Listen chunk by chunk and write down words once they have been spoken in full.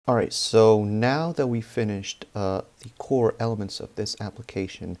Alright, so now that we finished the core elements of this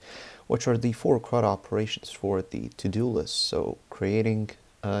application, which are the four CRUD operations for the to-do list, so creating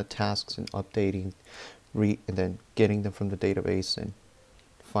tasks and updating, and then getting them from the database and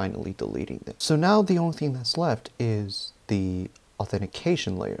finally deleting them. So now the only thing that's left is the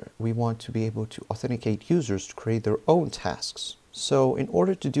authentication layer. We want to be able to authenticate users to create their own tasks. So in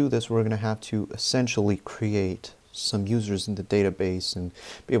order to do this, we're going to have to essentially create some users in the database and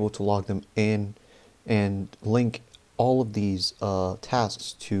be able to log them in and link all of these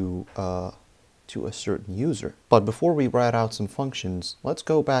tasks to a certain user. But before we write out some functions, let's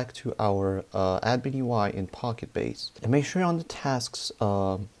go back to our admin UI in PocketBase and make sure you're on the tasks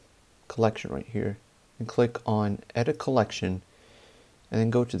collection right here and click on edit collection and then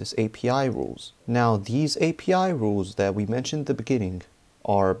go to this API rules. Now these API rules that we mentioned at the beginning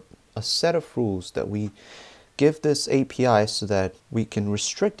are a set of rules that we give this API so that we can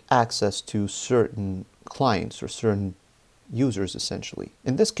restrict access to certain clients or certain users essentially.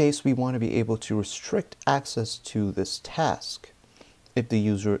 In this case, we want to be able to restrict access to this task if the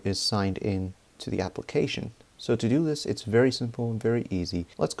user is signed in to the application. So to do this, it's very simple and very easy.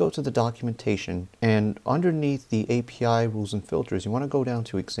 Let's go to the documentation, and underneath the API rules and filters, you want to go down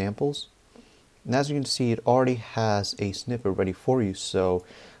to examples. And as you can see, it already has a snippet ready for you. So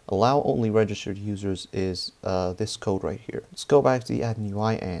allow only registered users is this code right here. Let's go back to the admin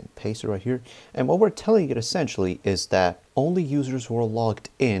UI and paste it right here. And what we're telling it essentially is that only users who are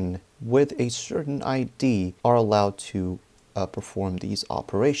logged in with a certain ID are allowed to perform these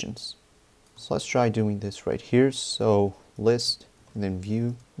operations. So let's try doing this right here. So list and then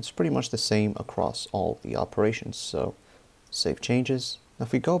view. It's pretty much the same across all the operations. So save changes. Now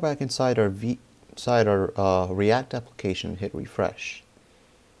if we go back inside our React application and hit refresh,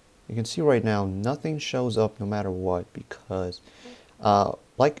 you can see right now nothing shows up no matter what, because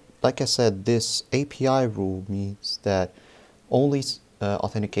like I said, this API rule means that only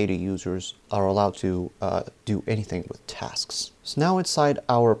authenticated users are allowed to do anything with tasks. So now inside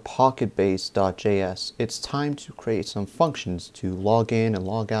our PocketBase.js, it's time to create some functions to log in and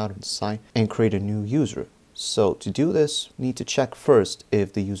log out and sign and create a new user. So to do this, we need to check first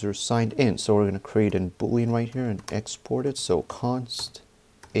if the user is signed in. So we're going to create a boolean right here and export it. So const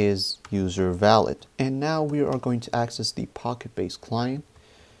is user valid. And now we are going to access the PocketBase client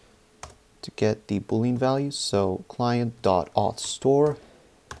to get the boolean values. So client.authStore,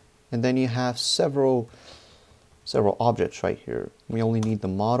 and then you have several objects right here. We only need the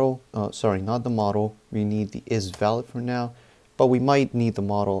model, sorry, not the model. We need the is valid for now, but we might need the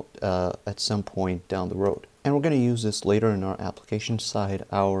model at some point down the road. And we're going to use this later in our application side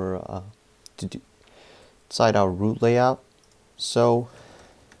our root layout. So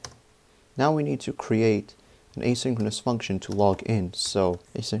now we need to create an asynchronous function to log in. So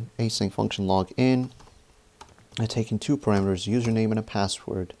async function log in. I take in two parameters, username and a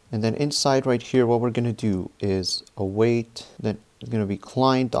password. And then inside right here, what we're going to do is await. Then it's going to be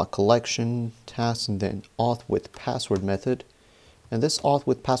client.collection task and then auth with password method. And this auth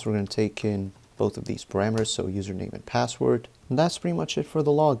with password, we're going to take in both of these parameters, so username and password. And that's pretty much it for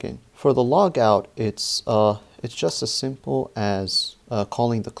the login. For the logout, it's just as simple as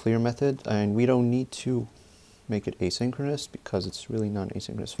calling the clear method, and we don't need to make it asynchronous because it's really not an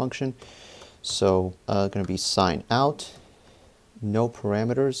asynchronous function. So going to be sign out, no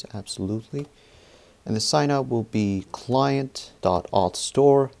parameters, absolutely. And the sign out will be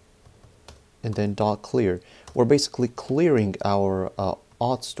client.authStore and then .clear. We're basically clearing our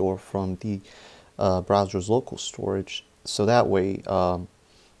auth store from the browser's local storage, so that way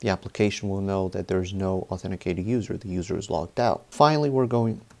the application will know that there's no authenticated user. The user is logged out. Finally, we're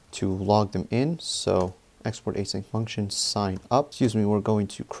going to log them in. So export async function sign up. We're going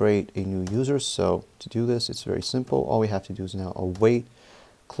to create a new user. So to do this, it's very simple. All we have to do is now await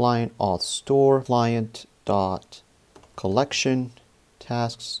client auth store client dot collection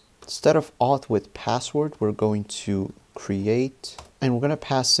tasks. Instead of auth with password, we're going to create, and we're going to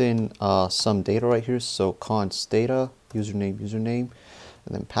pass in some data right here. So const data, username,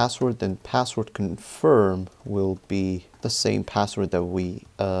 and then password. Then password confirm will be the same password that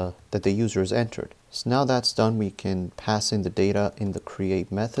that the user has entered. So now that's done, we can pass in the data in the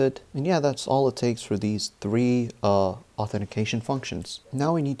create method. And yeah, that's all it takes for these three authentication functions.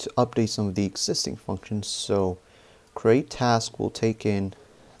 Now we need to update some of the existing functions. So create task will take in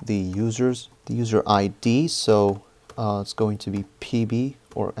the user ID. So it's going to be pb,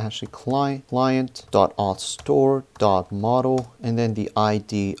 or actually client.authStore.model, and then the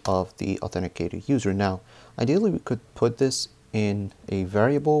ID of the authenticated user. Now, ideally we could put this in a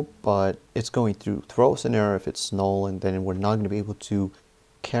variable, but it's going to throw us an error if it's null, and then we're not going to be able to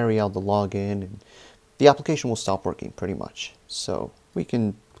carry out the login, and the application will stop working pretty much. So we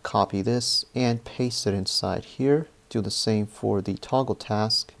can copy this and paste it inside here. Do the same for the toggle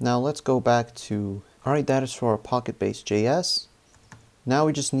task. Now let's go back to, alright, that is for our PocketBase JS. Now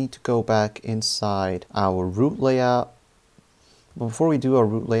we just need to go back inside our root layout. Before we do our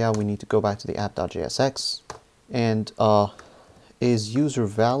root layout, we need to go back to the app.jsx and is user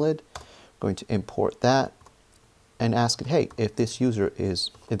valid? I'm going to import that and ask it, hey, if the user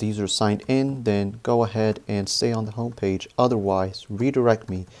is signed in, then go ahead and stay on the home page. Otherwise, redirect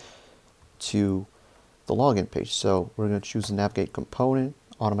me to the login page. So we're going to choose the navigate component,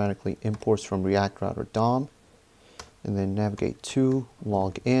 automatically imports from React Router DOM, and then navigate to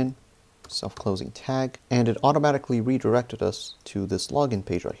login, self-closing tag, and it automatically redirected us to this login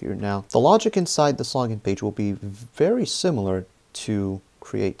page right here. Now, the logic inside this login page will be very similar to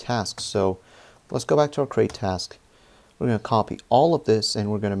create tasks. So let's go back to our create task. We're going to copy all of this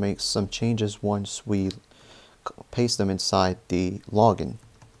and we're going to make some changes once we paste them inside the login.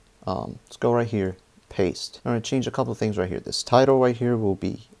 Let's go right here, paste. I'm going to change a couple of things right here. This title right here will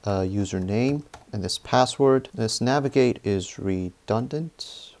be username, and this password. This navigate is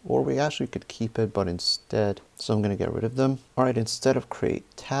redundant, or we actually could keep it, but instead, so I'm going to get rid of them. Alright, instead of create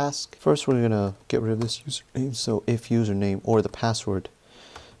task, first we're going to get rid of this username. So if username or the password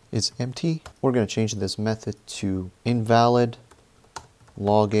is empty, we're going to change this method to invalid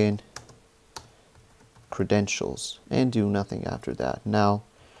login credentials and do nothing after that. Now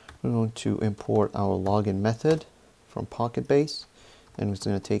we're going to import our login method from PocketBase, and it's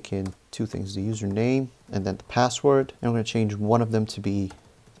going to take in two things, the username and then the password, and we're going to change one of them to be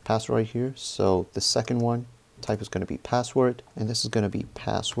the password right here. So the second one type is going to be password, and this is going to be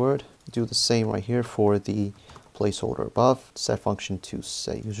password. Do the same right here for the placeholder above, set function to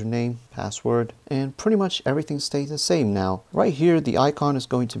set username, password, and pretty much everything stays the same. Now right here the icon is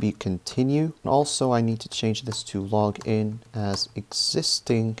going to be continue, and also I need to change this to log in as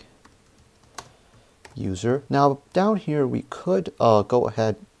existing user. Now down here we could go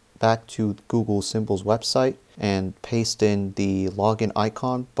ahead back to Google Symbols website and paste in the login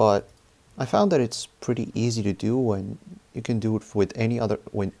icon, but I found that it's pretty easy to do when you can do it with any other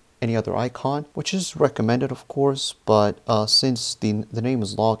icon, which is recommended of course, but since the name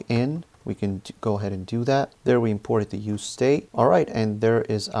is login, we can go ahead and do that. There we imported the use state. Alright, and there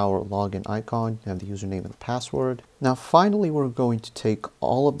is our login icon. You have the username and the password. Now finally we're going to take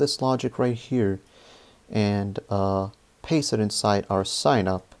all of this logic right here and paste it inside our sign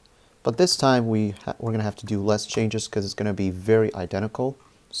up, but this time we're going to have to do less changes because it's going to be very identical.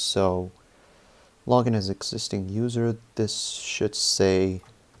 So login as existing user, this should say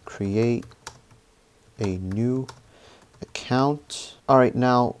create a new account. Alright,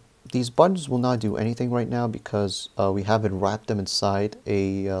 now these buttons will not do anything right now because we haven't wrapped them inside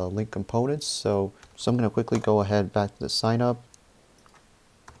a link component. So I'm going to quickly go ahead back to the sign up.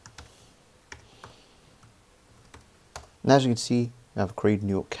 And as you can see, I've created a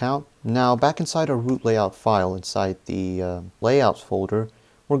new account. Now back inside our root layout file, inside the layouts folder,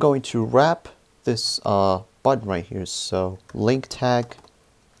 we're going to wrap this button right here. So link tag,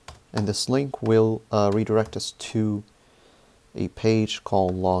 and this link will redirect us to a page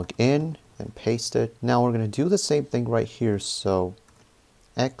called login, and paste it. Now we're going to do the same thing right here. So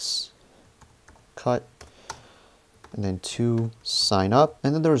X, cut, and then to sign up.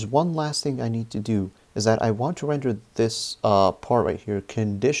 And then there's one last thing I need to do, is that I want to render this part right here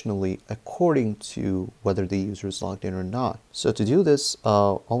conditionally according to whether the user is logged in or not. So to do this,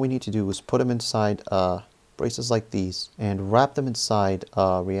 all we need to do is put them inside braces like these and wrap them inside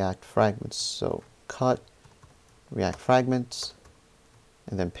React fragments. So cut, React fragments,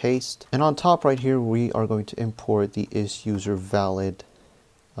 and then paste. And on top right here, we are going to import the isUserValid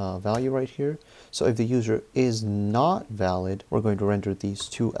value right here. So if the user is not valid, we're going to render these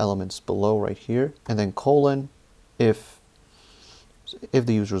two elements below right here, and then colon. If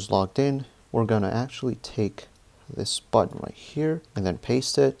the user is logged in, we're going to actually take this button right here and then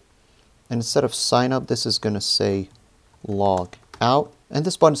paste it. And instead of sign up, this is going to say log out. And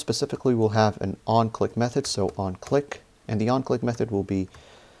this button specifically will have an on-click method, so on-click, and the on-click method will be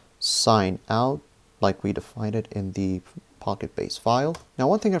sign out, like we defined it in the PocketBase file. Now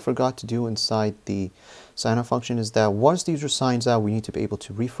one thing I forgot to do inside the sign up function is that once the user signs out, we need to be able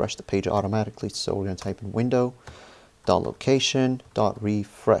to refresh the page automatically. So we're going to type in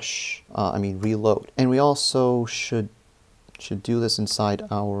window.location.refresh, reload. And we also should do this inside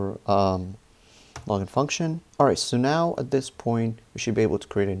our login function. Alright, so now at this point we should be able to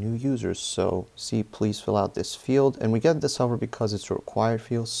create a new user. So see, please fill out this field, and we get this however because it's a required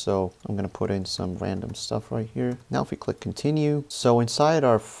field, so I'm going to put in some random stuff right here. Now if we click continue, so inside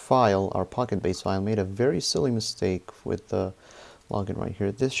our file, our PocketBase file, made a very silly mistake with the login right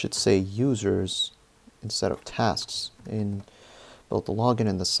here. This should say users instead of tasks in both the login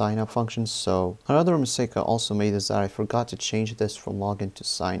and the sign up functions. So another mistake I also made is that I forgot to change this from login to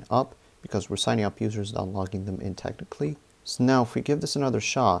sign up, because we're signing up users, not logging them in technically. So now if we give this another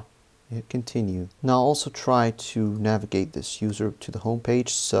shot, hit continue. Now also try to navigate this user to the home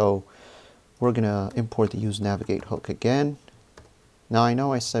page. So we're gonna import the use navigate hook again. Now I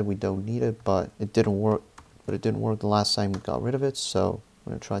know I said we don't need it, but it didn't work. But it didn't work the last time we got rid of it. So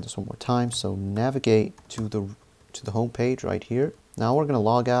we're gonna try this one more time. So navigate to the home page right here. Now we're gonna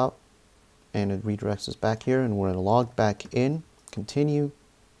log out, and it redirects us back here, and we're gonna log back in, continue.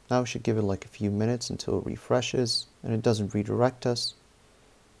 Now we should give it like a few minutes until it refreshes, and it doesn't redirect us,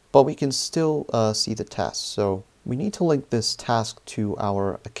 but we can still see the task. So we need to link this task to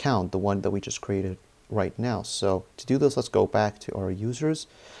our account, the one that we just created right now. So to do this, let's go back to our users.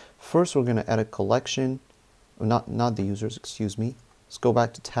 First, we're going to edit collection, not the users, excuse me. Let's go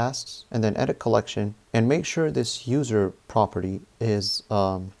back to tasks and then edit collection, and make sure this user property is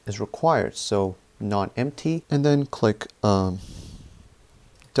required, so not empty, and then click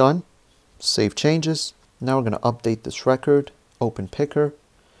done, save changes. Now we're going to update this record, open picker,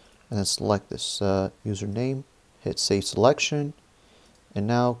 and then select this username, hit save selection, and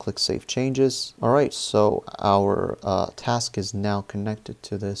now click save changes. Alright, so our task is now connected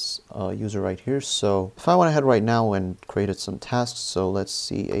to this user right here. So if I went ahead right now and created some tasks, so let's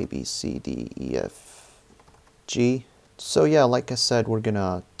see, A, B, C, D, E, F, G. So yeah, like I said, we're going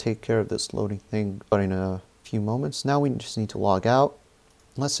to take care of this loading thing but in a few moments. Now we just need to log out.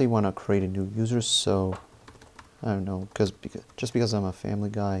 Let's say we want to create a new user, so I don't know, just because I'm a family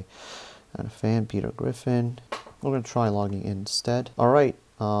guy and a fan, Peter Griffin, we're going to try logging in instead. Alright,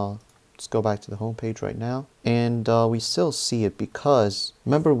 let's go back to the home page right now, and we still see it because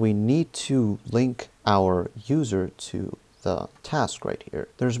remember we need to link our user to the task right here.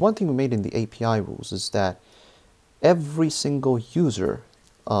 There's one thing we made in the API rules, is that every single user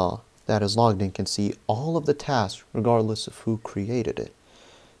that is logged in can see all of the tasks regardless of who created it.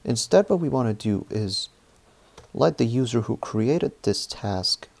 Instead, what we want to do is let the user who created this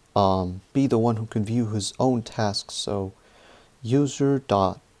task be the one who can view his own tasks. So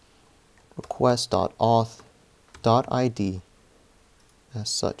user.request.auth.id as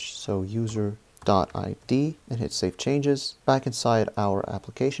such. So user.id, and hit save changes. Back inside our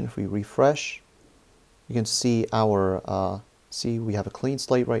application, if we refresh, you can see our we have a clean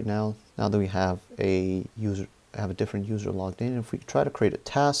slate right now. Now that we have a different user logged in, if we try to create a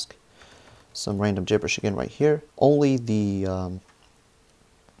task, some random gibberish again right here, only the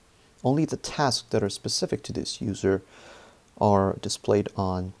tasks that are specific to this user are displayed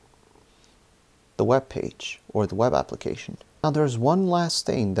on the web page or the web application. Now there's one last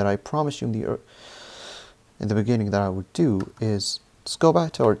thing that I promised you in the beginning that I would do, is let's go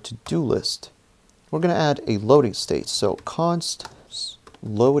back to our to-do list. We're going to add a loading state, so const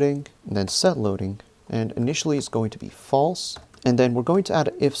loading and then set loading, and initially it's going to be false, and then we're going to add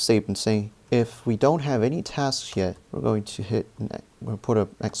an if statement saying if we don't have any tasks yet, we're going to put an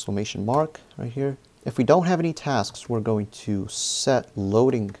exclamation mark right here. If we don't have any tasks, we're going to set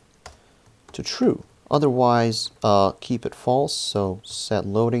loading to true. Otherwise, keep it false, so set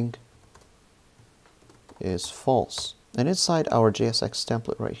loading is false. And inside our JSX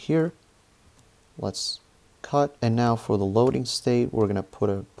template right here, let's cut, and now for the loading state, we're going to put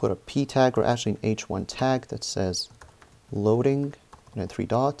a P tag, or actually an H1 tag that says loading, and then 3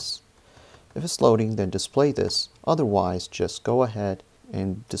 dots. If it's loading, then display this. Otherwise, just go ahead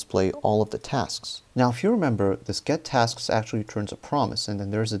and display all of the tasks. Now, if you remember, this get tasks actually returns a promise, and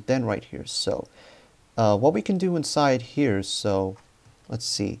then there's a then right here. So what we can do inside here, so let's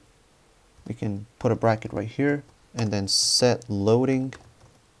see, we can put a bracket right here, and then set loading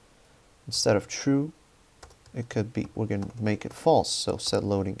instead of true. It could be, we're going to make it false, so set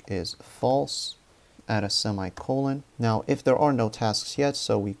loading is false, add a semicolon. Now if there are no tasks yet,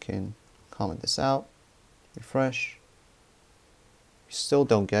 so we can comment this out, refresh, we still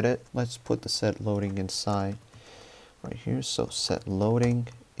don't get it. Let's put the set loading inside right here, so set loading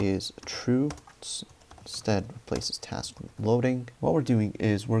is true, instead replaces task with loading. What we're doing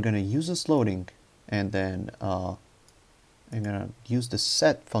is we're going to use this loading, and then I'm going to use the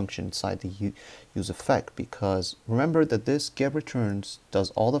set function inside the use effect, because remember that this get returns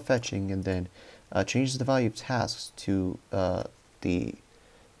does all the fetching and then changes the value of tasks to the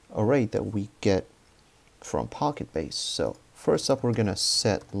array that we get from PocketBase. So first up, we're gonna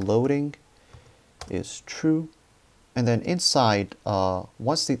set loading is true, and then inside,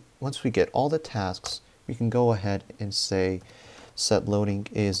 once we get all the tasks, we can go ahead and say set loading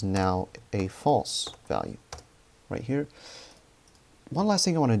is now a false value right here. One last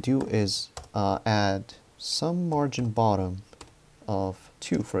thing I want to do is add some margin bottom of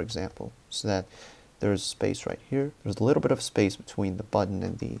 2, for example, so that there's space right here. There's a little bit of space between the button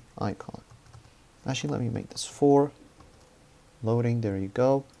and the icon. Actually, let me make this 4. Loading, there you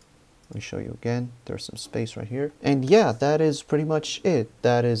go. Let me show you again. There's some space right here. And yeah, that is pretty much it.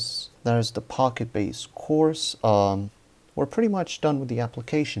 That is the PocketBase course. We're pretty much done with the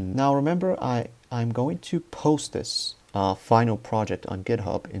application. Now remember, I'm going to post this final project on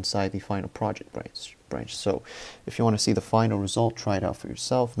GitHub inside the final project branch. So if you want to see the final result, try it out for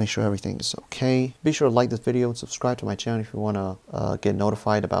yourself. Make sure everything is okay. Be sure to like this video and subscribe to my channel if you want to get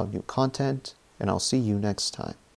notified about new content. And I'll see you next time.